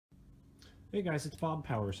Hey guys, it's Bob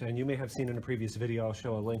Powers, and you may have seen in a previous video, I'll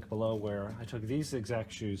show a link below, where I took these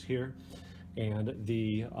exact shoes here and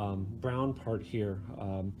the brown part here.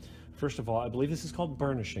 First of all, I believe this is called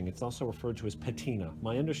burnishing. It's also referred to as patina.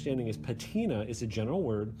 My understanding is patina is a general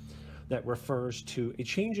word that refers to a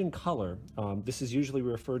change in color. This is usually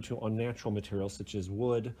referred to on natural materials such as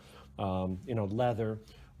wood, leather,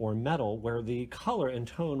 or metal, where the color and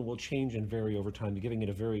tone will change and vary over time, giving it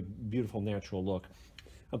a very beautiful natural look.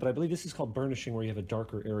 But I believe this is called burnishing, where you have a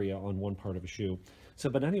darker area on one part of a shoe.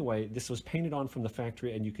 But anyway, this was painted on from the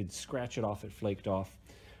factory, and you could scratch it off, it flaked off.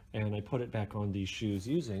 And I put it back on these shoes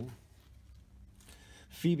using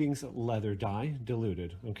Phoebing's leather dye,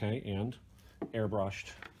 diluted, okay, and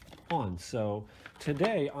airbrushed on. So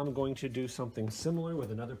today I'm going to do something similar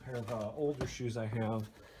with another pair of older shoes I have.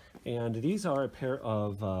 And these are a pair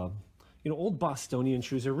of old Bostonian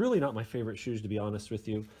shoes. They're really not my favorite shoes, to be honest with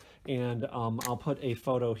you. And I'll put a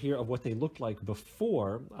photo here of what they looked like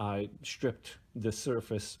before I stripped the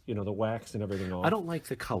surface, the wax and everything off. I don't like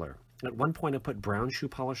the color. At one point I put brown shoe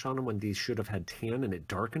polish on them when these should have had tan, and it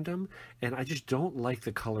darkened them. And I just don't like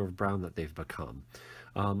the color of brown that they've become.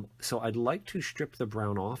 So I'd like to strip the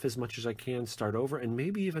brown off as much as I can, start over, and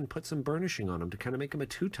maybe even put some burnishing on them to kind of make them a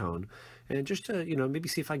two-tone, and just to, maybe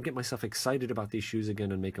see if I can get myself excited about these shoes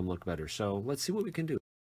again and make them look better. So let's see what we can do.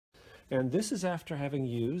 And this is after having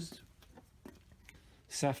used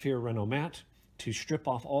Sapphire Renault Matte to strip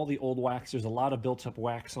off all the old wax. There's a lot of built-up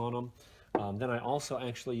wax on them. Then I also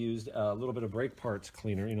actually used a little bit of brake parts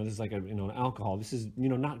cleaner. This is like an alcohol. This is,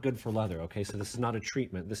 not good for leather, okay? So this is not a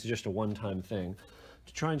treatment. This is just a one-time thing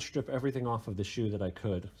to try and strip everything off of the shoe that I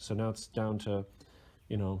could. So now it's down to,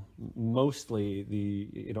 mostly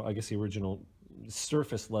the, I guess the original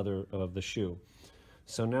surface leather of the shoe.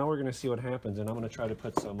 So now we're going to see what happens, and I'm going to try to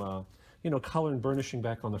put some, color and burnishing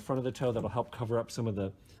back on the front of the toe. That'll help cover up some of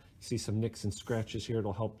the, see some nicks and scratches here.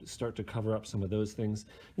 It'll help start to cover up some of those things.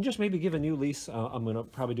 And just maybe give a new lease. I'm going to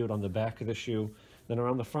probably do it on the back of the shoe. Then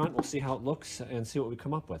around the front, we'll see how it looks and see what we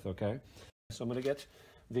come up with, okay? So I'm going to get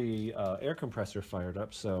the air compressor fired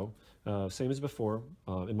up. So same as before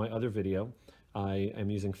in my other video, I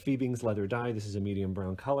am using Phoebing's leather dye. This is a medium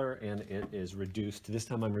brown color, and it is reduced. This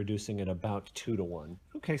time I'm reducing it about 2-to-1.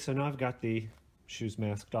 Okay, so now I've got the shoes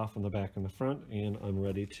masked off on the back and the front, and I'm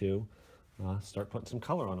ready to start putting some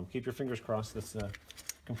color on them. Keep your fingers crossed. This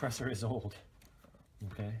compressor is old.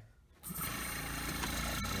 Okay. All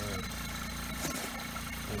right.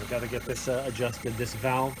 And we've got to get this adjusted. This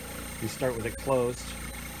valve, you start with it closed,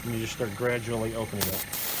 and you just start gradually opening it.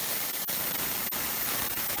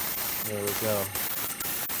 There we go.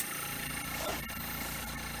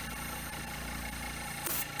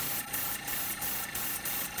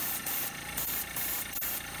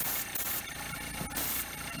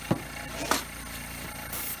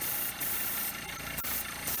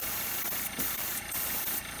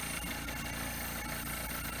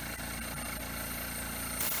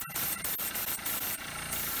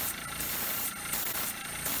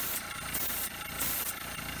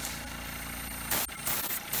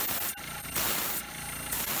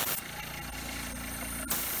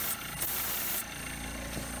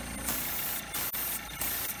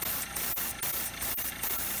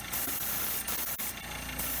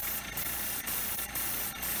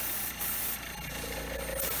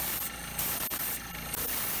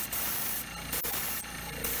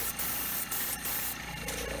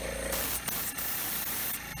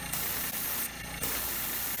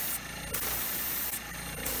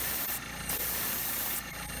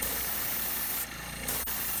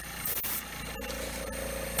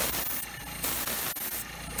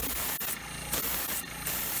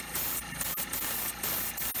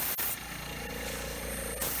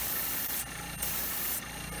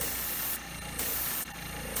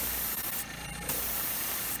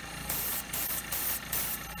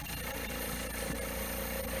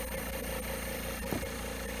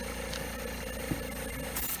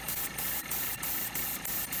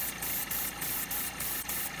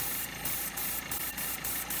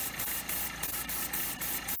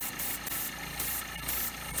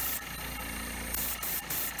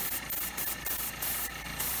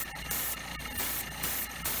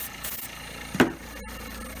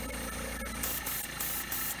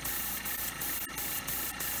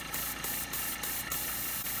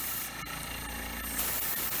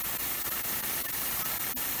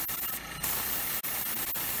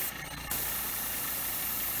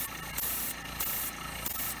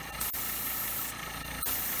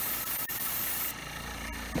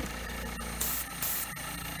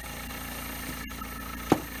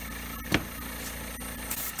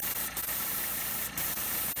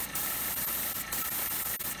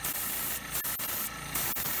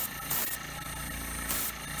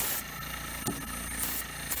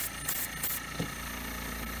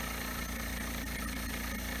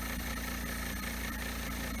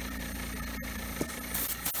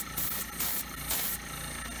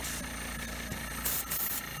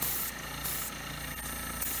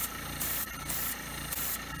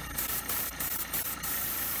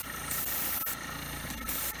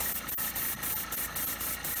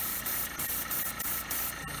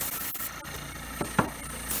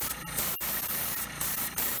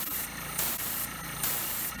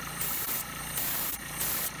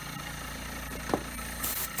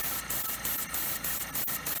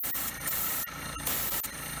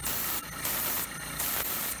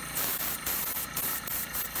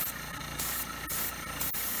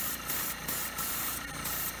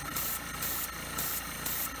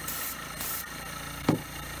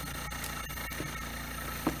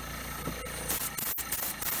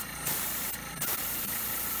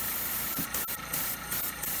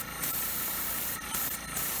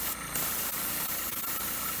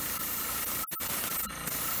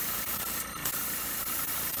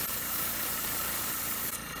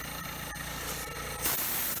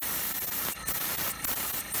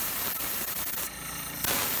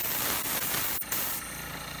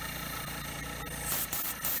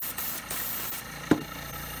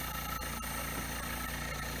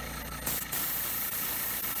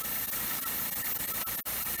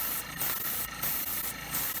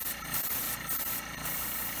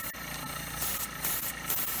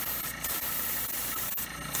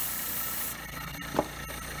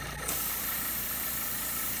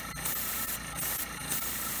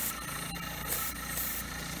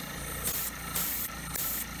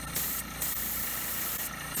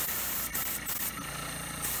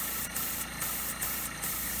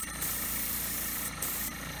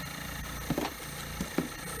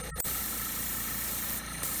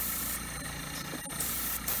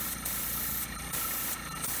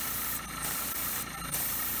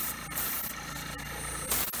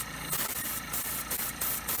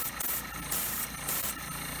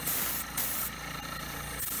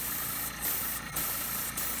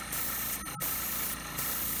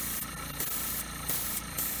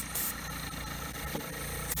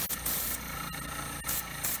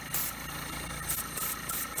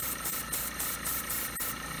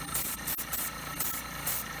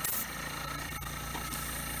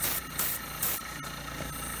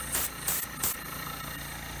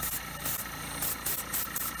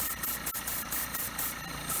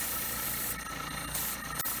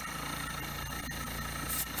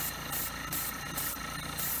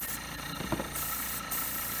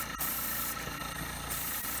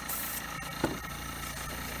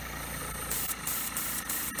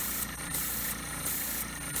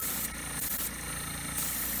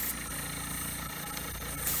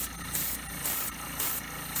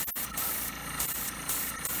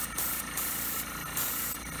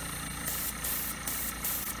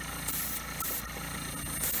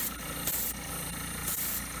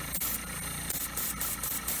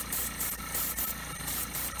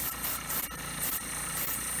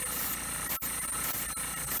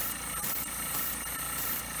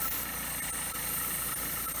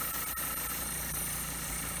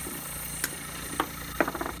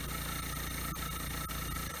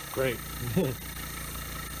 Great.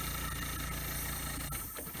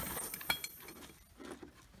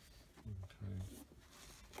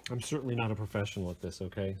 I'm certainly not a professional at this,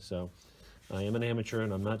 okay? So I am an amateur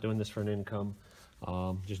and I'm not doing this for an income.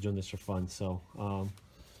 Just doing this for fun. So, all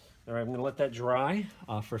right, I'm gonna let that dry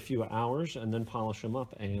for a few hours and then polish them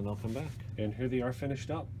up and I'll come back. And here they are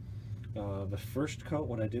finished up. The first coat,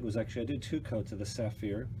 what I did was actually I did 2 coats of the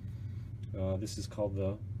sapphire. This is called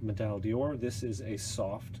the Medal d'Or. This is a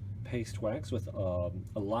soft paste wax with a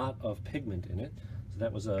lot of pigment in it. So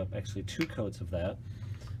that was actually 2 coats of that.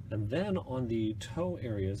 And then on the toe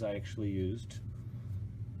areas, I actually used,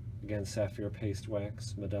 again, sapphire paste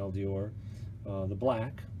wax, Medal d'Or, the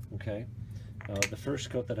black, okay. The first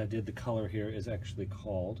coat that I did, the color here is actually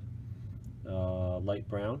called light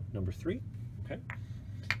brown, number 3, okay.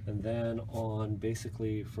 And then on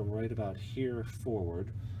basically from right about here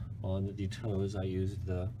forward, on the toes, I used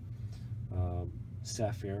the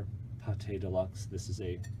sapphire pate deluxe. This is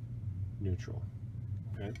a neutral,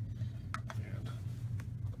 okay.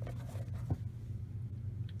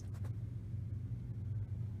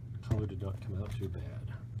 Color did not come out too bad.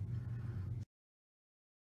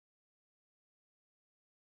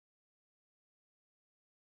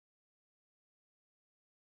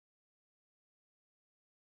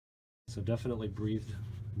 So definitely breathed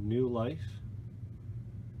new life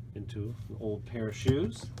into an old pair of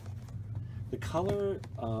shoes. The color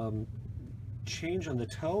change on the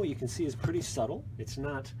toe, you can see, is pretty subtle. It's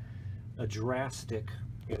not a drastic,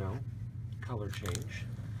 you know, color change.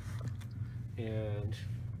 And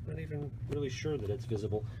I'm not even really sure that it's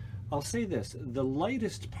visible. I'll say this, the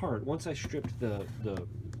lightest part, once I stripped the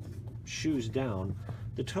shoes down,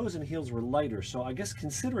 the toes and heels were lighter. So I guess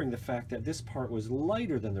considering the fact that this part was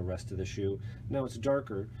lighter than the rest of the shoe, now it's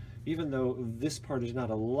darker, even though this part is not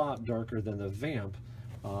a lot darker than the Vamp,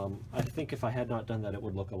 I think if I had not done that, it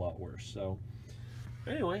would look a lot worse. So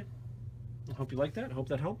anyway, I hope you like that. I hope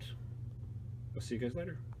that helped. I'll see you guys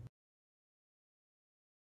later.